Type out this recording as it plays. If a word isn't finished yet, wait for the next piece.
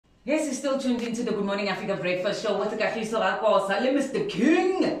Yes, you're still tuned into the Good Morning Africa Breakfast Show with Kagiso Rakosa, Mr.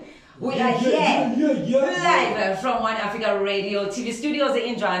 King. We are here live from One Africa Radio TV studios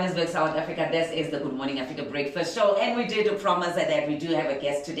in Johannesburg, South Africa. This is the Good Morning Africa Breakfast Show, and we did promise that we do have a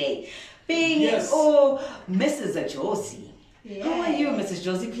guest today, being Mrs. Josie. Yeah. How are you, Mrs.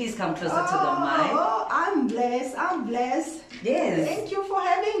 Josie? Please come closer to the mic. Oh, I'm blessed. Yes. Thank you for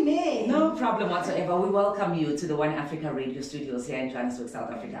having me. No problem whatsoever. We welcome you to the One Africa Radio studios here in Johannesburg,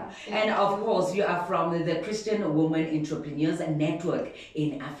 South Africa. And of course, you are from the Christian Women Entrepreneurs Network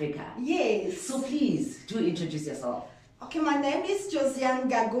in Africa. Yes. So please, do introduce yourself. Okay, my name is Josiane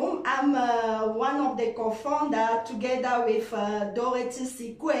Gagum. I'm one of the co-founders together with Dorothy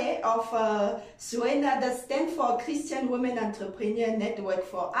Sikwe of SUENA, that stands for Christian Women Entrepreneur Network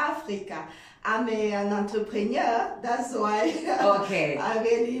for Africa. I'm an entrepreneur, that's why I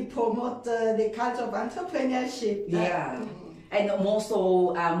really promote the culture of entrepreneurship. Yeah. And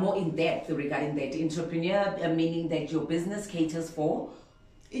also more in depth regarding that. Entrepreneur, meaning that your business caters for?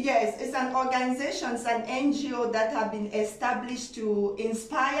 Yes, it's an organization, it's an NGO that have been established to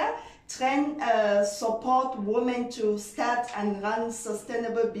inspire, train, support women to start and run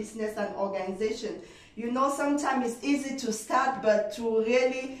sustainable business and organization. You know, sometimes it's easy to start, but to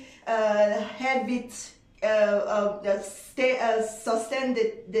really have it sustain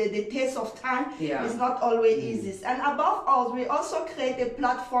the taste of time is not always easy. And above all, we also create a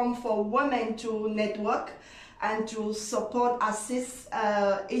platform for women to network and to support, assist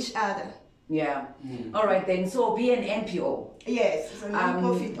each other. Yeah. All right then. So be an NPO. Yes, it's a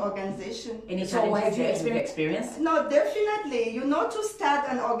non-profit organization. And so have you experienced? No, definitely. You know, to start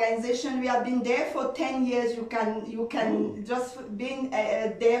an organization, we have been there for 10 years. You can just being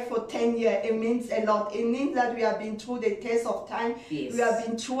there for 10 years. It means a lot. It means that we have been through the test of time. Yes. We have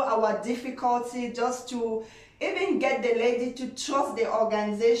been through our difficulty just to even get the lady to trust the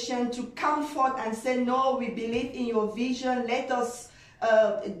organization, to come forth and say, no, we believe in your vision, let us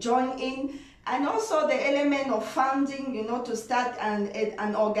join in. And also the element of funding, you know, to start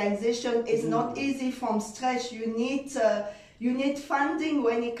an organization is not easy from scratch. You need funding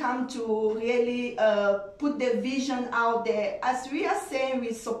when it comes to really put the vision out there. As we are saying,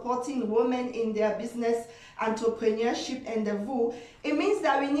 we're supporting women in their business entrepreneurship endeavor. It means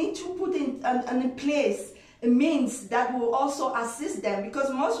that we need to put in place means that will also assist them,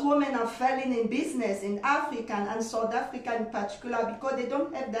 because most women are failing in business in Africa and South Africa in particular because they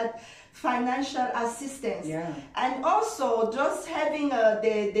don't have that financial assistance. Yeah. And also just having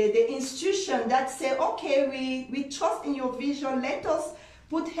the institution that say, okay, we trust in your vision, let us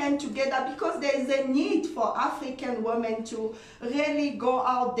put hands together, because there is a need for African women to really go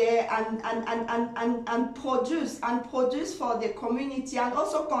out there and produce for the community, and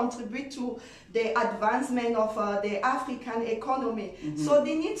also contribute to the advancement of the African economy. So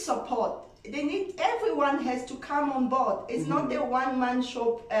they need support. They need, everyone has to come on board. It's not the one-man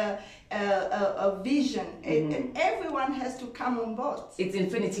show vision. Everyone has to come on board. It's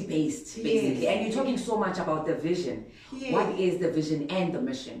infinity-based, basically. Yes. And you're talking so much about the vision. Yes. What is the vision and the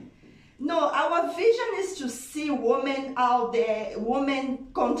mission? No, our vision is to see women out there, women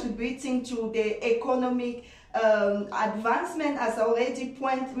contributing to the economic advancement. As I already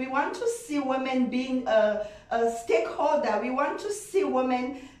pointed, we want to see women being a stakeholder. We want to see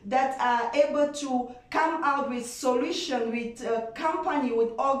women that are able to come out with solutions, with a company,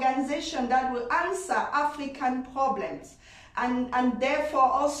 with organization that will answer African problems, and therefore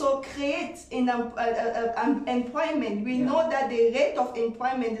also create employment. We know that the rate of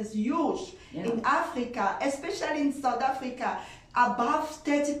employment is huge in Africa, especially in South Africa, above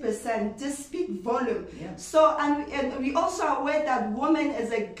 30%. This speaks volume. So, and we also are aware that women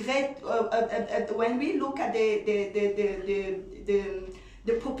is a great, when we look at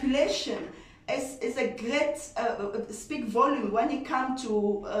the population, is a great speak volume when it comes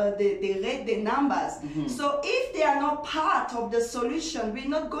to the numbers. So if they are not part of the solution, we're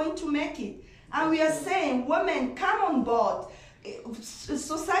not going to make it. And we are saying, women, come on board.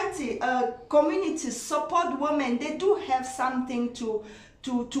 Society, communities support women. They do have something to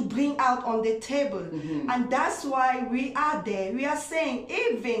bring out on the table. And that's why we are there. We are saying,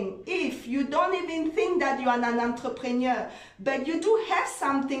 even if you don't even think that you are an entrepreneur, but you do have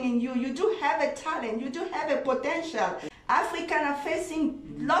something in you, you do have a talent, you do have a potential. Africans are facing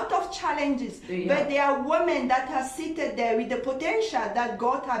a lot of challenges, but there are women that are seated there with the potential that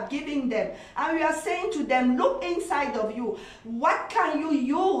God has given them. And we are saying to them, look inside of you. What can you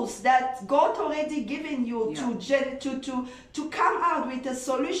use that God already given you to come out with a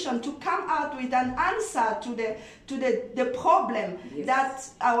solution, to come out with an answer to the problem that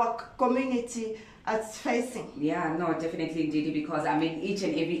our community facing. Yeah, no, definitely indeed, because I mean each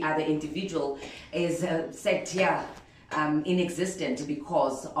and every other individual is set here inexistent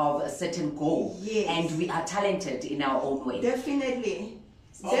because of a certain goal. Yes. And we are talented in our own way. Definitely.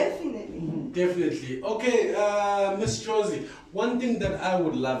 Oh, Definitely. Definitely. Okay, Miss Josie, one thing that I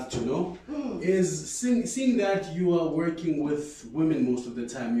would love to know is seeing that you are working with women most of the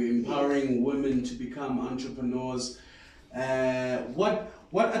time, you're empowering women to become entrepreneurs.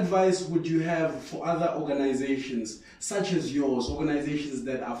 What advice would you have for other organizations such as yours, organizations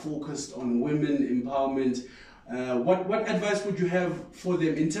that are focused on women empowerment? What advice would you have for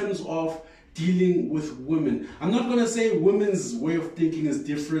them in terms of dealing with women? I'm not going to say women's way of thinking is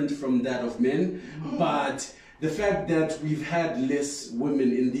different from that of men, but the fact that we've had less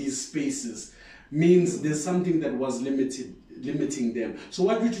women in these spaces means there's something that was limiting them. So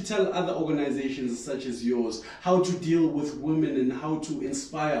what would you tell other organizations such as yours how to deal with women and how to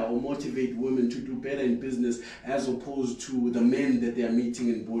inspire or motivate women to do better in business as opposed to the men that they are meeting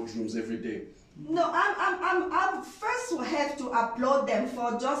in boardrooms every day? No, I first have to applaud them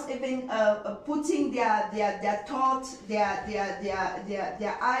for just even putting their thoughts, their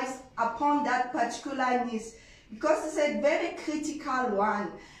eyes upon that particular needs, because it's a very critical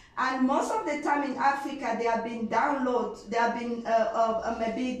one. And most of the time in Africa, they have been downloaded, they have been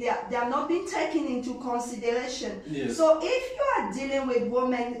maybe they are not being taken into consideration. Yes. So if you are dealing with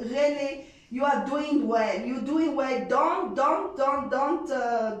women, really, you are doing well. You're doing well.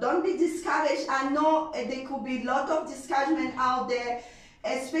 Don't be discouraged. I know there could be a lot of discouragement out there,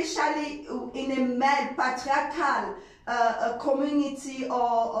 especially in a male patriarchal community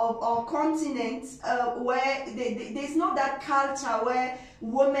or continent where there's not that culture where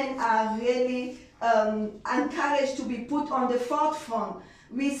women are really encouraged to be put on the forefront.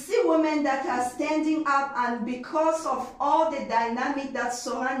 We see women that are standing up, and because of all the dynamic that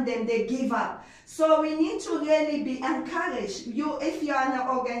surround them, they give up. So we need to really be encouraged. If you are in an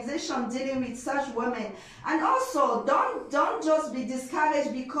organization dealing with such women, and also don't just be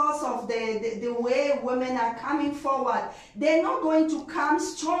discouraged because of the way women are coming forward. They're not going to come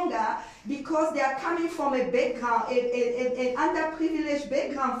stronger because they are coming from a background, an underprivileged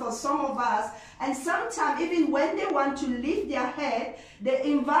background for some of us. And sometimes even when they want to lift their head, the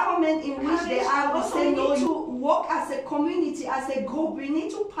environment in which they are, we say no, to work as a community, as a group. We need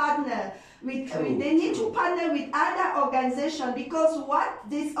to partner with, they need to partner with other organizations, because what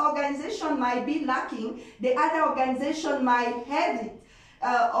this organization might be lacking, the other organization might have it.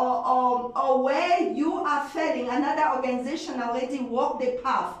 Or where you are failing, another organization already walked the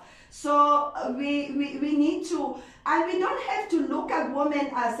path. So we need to, and we don't have to look at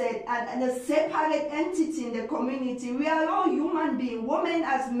women as a separate entity in the community. We are all human beings. Women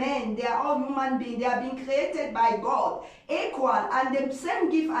as men, they are all human beings. They are being created by God, equal, and the same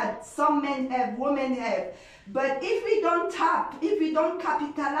gift as some men have, women have. But if we don't tap, if we don't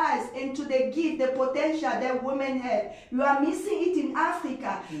capitalize into the gift, the potential that women have, we are missing it in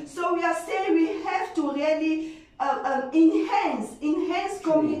Africa. So we are saying we have to really enhance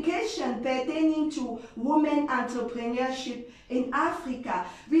communication pertaining to women entrepreneurship in Africa.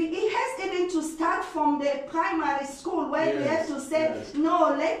 It has even to start from the primary school, where we have to say,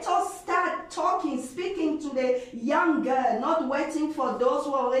 no, let us start talking, speaking to the young girl, not waiting for those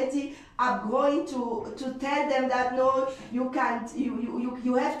who already are going to tell them that no, you can't,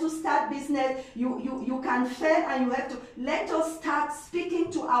 you have to start business, you can fail, and you have to. Let us start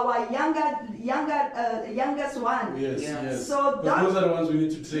speaking to our youngest one. Yes. So those are the ones we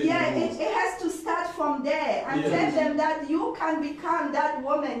need to train. Yeah, it has to start from there, and tell them that you can become that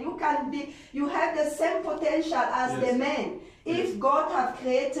woman. You have the same potential as the men. If God have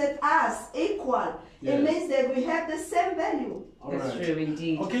created us equal, it means that we have the same value. That's true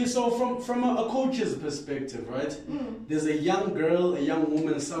indeed. Okay, so from a coach's perspective, right? There's a young girl, a young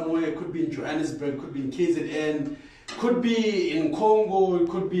woman somewhere. It could be in Johannesburg, could be in KZN, could be in Congo, it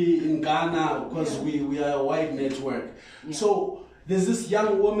could be in Ghana, because we are a wide network. So there's this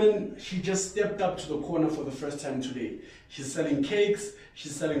young woman, she just stepped up to the corner for the first time today. She's selling cakes,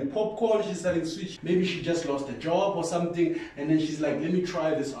 she's selling popcorn, she's selling sweets. Maybe she just lost a job or something, and then she's like, let me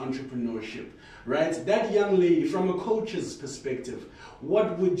try this entrepreneurship, right? That young lady, from a coach's perspective,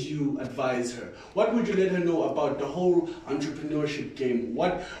 what would you advise her? What would you let her know about the whole entrepreneurship game?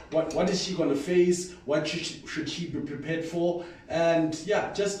 What is she going to face? What should she be prepared for? And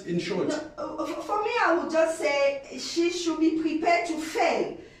yeah, just in short. For me, I would just say she should be prepared to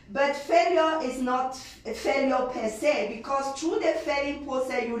fail, But failure is not a failure per se, because through the failing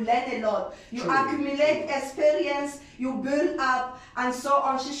process you learn a lot. You accumulate experience, you build up, and so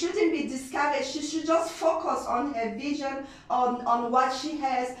on. She shouldn't be discouraged. She should just focus on her vision, on what she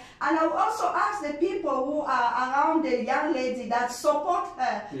has. And I will also ask the people who are around the young lady that support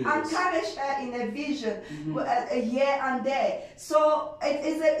her, encourage her in a vision, here and there. So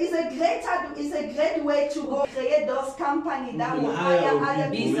it's a great way to go create those companies that will hire other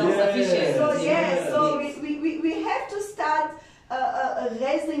people. Self-sufficient. So we have to start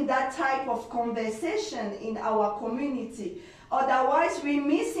raising that type of conversation in our community. Otherwise, we're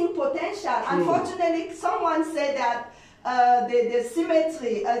missing potential. Unfortunately, someone said that the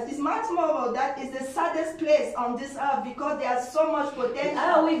cemetery is much more, that is the saddest place on this earth, because there's so much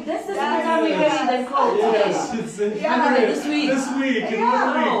potential. This is the time we really quote this week.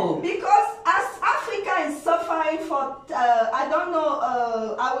 Because as Africa is suffering for, I don't know,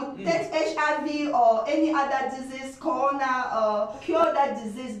 I would take HIV or any other disease, corona, cure that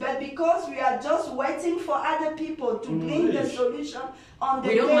disease, but because we are just waiting for other people to bring the solution on the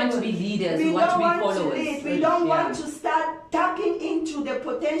table. We don't want to be leaders, we want to be followers. We don't want to start tapping into the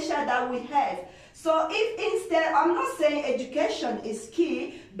potential that we have. So if instead, I'm not saying education is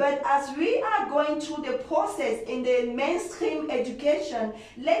key, but as we are going through the process in the mainstream education,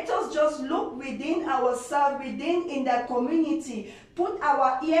 let us just look within ourselves, in the community, put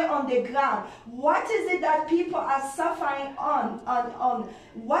our ear on the ground. What is it that people are suffering on?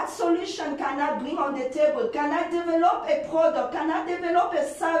 What solution can I bring on the table? Can I develop a product? Can I develop a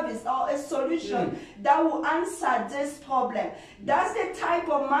service or a solution that will answer this problem? That's the type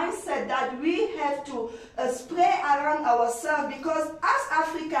of mindset that we have to spray around ourselves, because as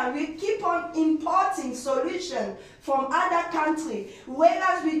Africans, we keep on importing solutions from other countries,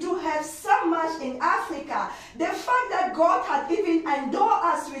 whereas we do have so much in Africa. The fact that God had even endowed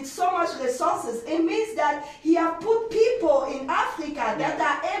us with so much resources, it means that He has put people in Africa that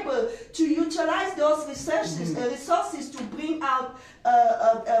are able to utilize those resources to bring out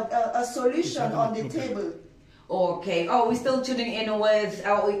a solution on the table. Okay. Oh, we're still tuning in with,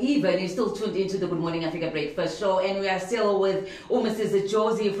 even you're still tuned into the Good Morning Africa Breakfast Show, and we are still with Mrs.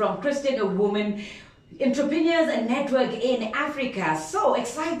 Josie from Christian Women Entrepreneurs Network in Africa. So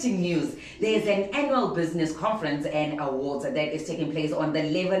exciting news. There's an annual business conference and awards that is taking place on the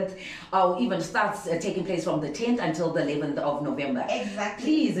 11th, or even starts taking place from the 10th until the 11th of November. Exactly.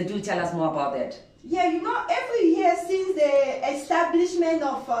 Please do tell us more about that. Yeah, you know, every year since the establishment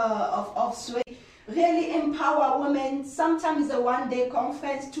of SWAY, really empower women. Sometimes a one-day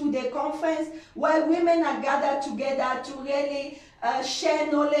conference, two-day conference, where women are gathered together to really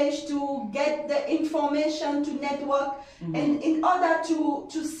share knowledge, to get the information, to network, and in order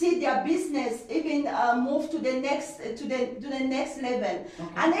to see their business even move to the next level.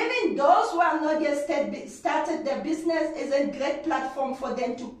 And even those who are not yet started their business, is a great platform for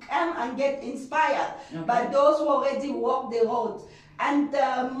them to come and get inspired by those who already walk the road. And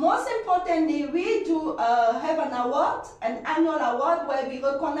most importantly, we do have an award, an annual award, where we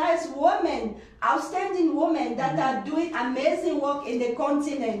recognize women, outstanding women that are doing amazing work in the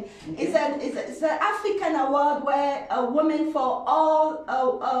continent. It's an African award where women for all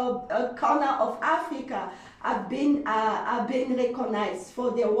corner of Africa have been recognized for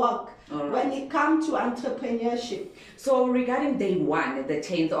their work when it comes to entrepreneurship. So regarding day one, the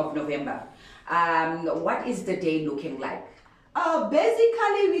 10th of November, what is the day looking like?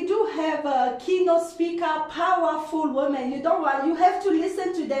 Basically, we do have a keynote speaker, powerful women. You have to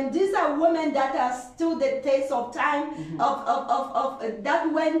listen to them. These are women that have stood the test of time, that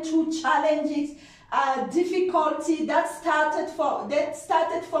went through challenges, difficulty, that started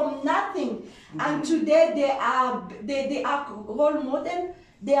from nothing, and today they are role model.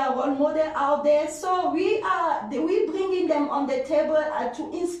 They are role model out there. So we bringing them on the table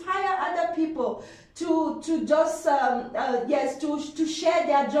to inspire other people to just to share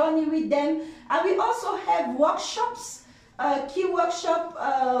their journey with them. And we also have workshops, key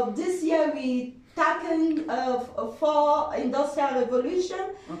workshop. This year we tackling for industrial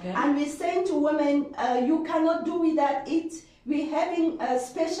revolution, and we're saying to women, you cannot do without it. We're having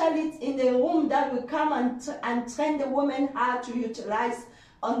specialists in the room that will come and train the women how to utilize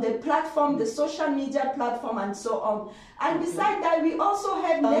on the platform, the social media platform, and so on. And besides that, we also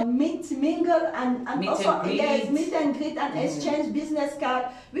have meet, mingle, and also meet and greet and exchange business card.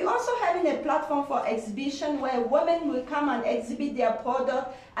 We also having a platform for exhibition where women will come and exhibit their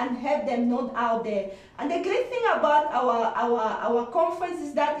product and have them known out there. And the great thing about our conference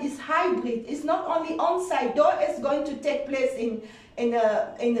is that it's hybrid. It's not only on-site, though it's going to take place in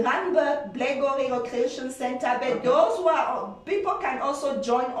Randburg, Blackberry Recreation Center, but those who are, people can also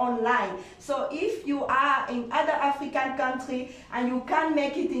join online. So if you are in other African country and you can't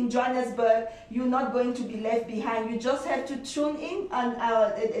make it in Johannesburg, you're not going to be left behind. You just have to tune in on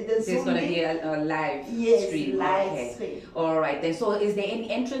the Zoom. There's going to be a live stream. Live stream. All right then. So is there any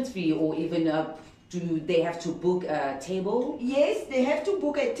entrance fee or even do they have to book a table? Yes, they have to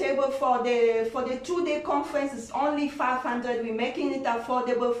book a table for the 2-day conference. It's only 500. We're making it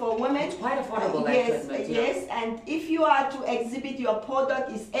affordable for women. It's quite affordable. Yes. And if you are to exhibit your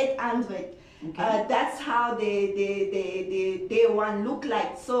product, it's 800. Okay. That's how the day one look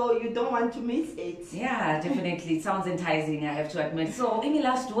like. So you don't want to miss it. Yeah, definitely. It sounds enticing, I have to admit. So any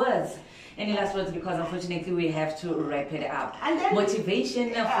last words? Any last words, because unfortunately we have to wrap it up. And then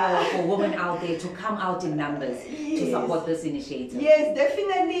motivation for women out there to come out in numbers to support this initiative. Yes,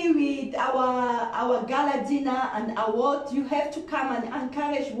 definitely with our gala dinner and award, you have to come and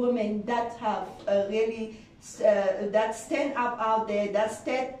encourage women that have really that stand up out there, that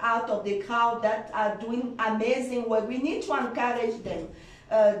step out of the crowd, that are doing amazing work. We need to encourage them.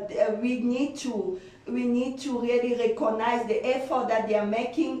 We need to really recognize the effort that they are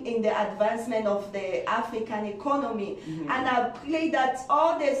making in the advancement of the African economy. And I pray that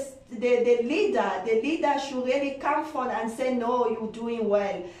all this, the leader should really come forward and say, no, you're doing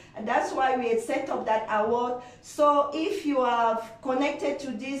well. And that's why we had set up that award. So if you are connected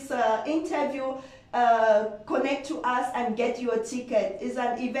to this interview, connect to us and get your ticket. It's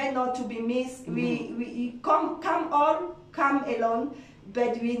an event not to be missed. We come alone.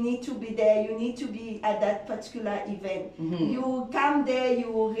 But we need to be there. You need to be at that particular event. You come there,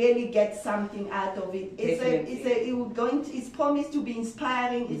 you will really get something out of it. It's promised to be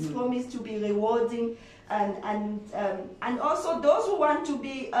inspiring. It's promised to be rewarding, and also those who want to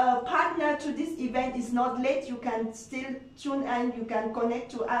be a partner to this event, is not late. You can still tune in. You can connect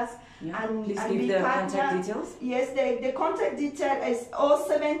to us and please and give be the partner. contact details. Yes, the contact detail is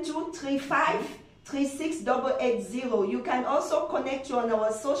 07235. 36880. You can also connect to on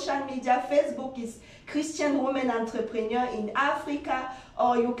our social media. Facebook is Christian Women Entrepreneur in Africa,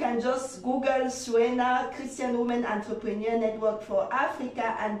 or you can just Google Suena Christian Women Entrepreneur Network for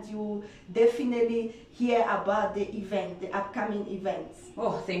Africa, and you definitely hear about the event, the upcoming events.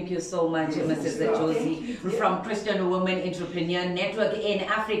 Oh, thank you so much, Mrs. Josie, from Christian Women Entrepreneur Network in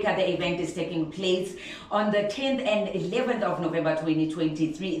Africa. The event is taking place on the 10th and 11th of November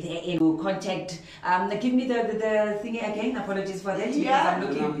 2023. There in contact. Give me the thingy again. Apologies for that. Because I'm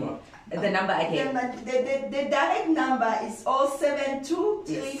looking. The number again. The direct number is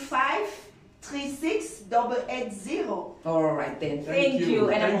 07235 36880. All right then. Thank you.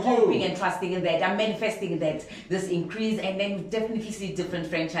 And I'm hoping and trusting in that. I'm manifesting that this increase, and then definitely see different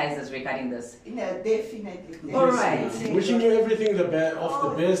franchises regarding this. Yeah, definitely. All right. Wishing you everything the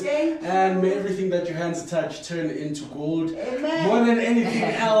best, and may everything that your hands touch turn into gold. Amen. More than anything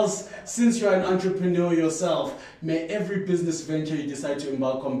else, since you're an entrepreneur yourself, may every business venture you decide to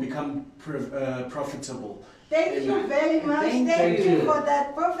embark on become profitable. Thank you very much. Thank you for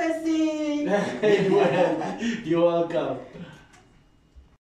that prophecy. You're welcome.